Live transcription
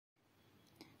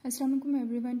अस्सलाम वालेकुम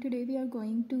everyone. Today we are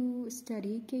going to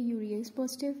study कि यूरिएस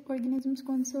पॉजिटिव ऑर्गेनिजम्स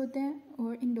कौन से होते हैं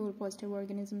और इंडोल पॉजिटिव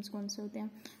ऑर्गेनिजम्स कौन से होते हैं।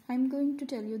 I am going to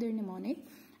tell you there mnemonic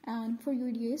and for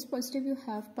यूरिएस positive you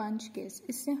have punch case.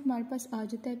 इससे हमारे पास आ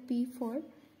जाता है P for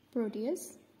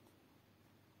Proteus,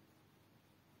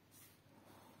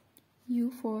 U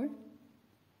for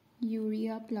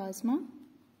urea plasma,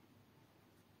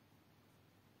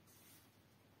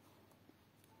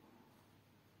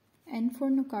 N for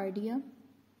nocardia,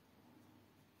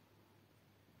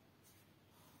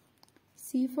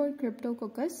 C for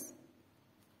Cryptococcus,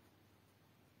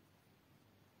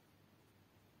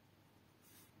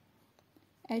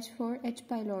 H for H.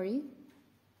 pylori,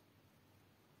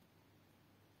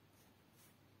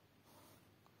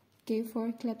 K for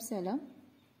Klebsiella,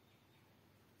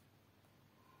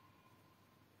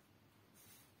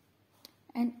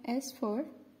 and S for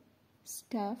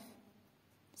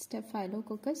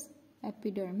Staphylococcus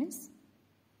epidermis,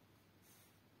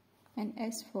 and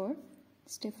S for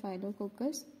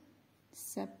Staphylococcus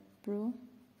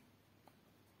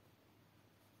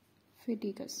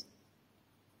saprophyticus.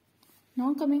 Now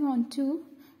coming on to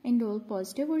indole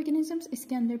positive organisms,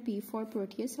 इसके अंदर P for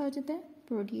Proteus आ जाता है,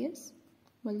 Proteus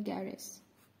vulgaris.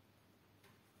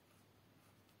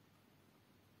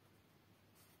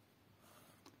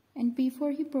 And P for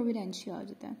he Providentia आ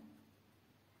जाता है.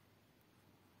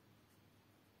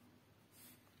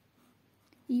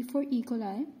 E for E.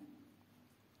 coli,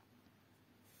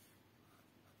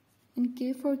 and K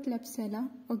for Klebsiella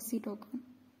oxytocin.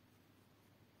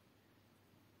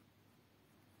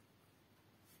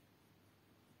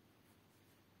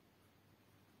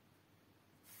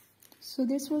 So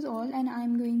this was all, and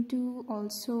I'm going to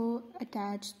also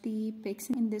attach the pics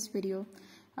in this video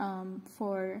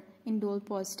for indole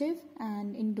positive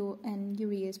and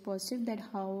urease positive, that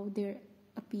how they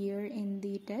appear in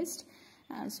the test,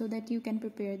 so that you can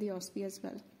prepare the Ospe as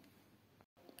well.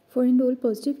 For indole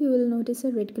positive, you will notice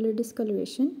a red color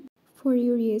discoloration. For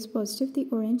urease positive, the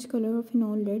orange color of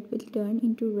phenol red will turn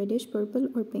into reddish purple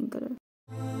or pink color.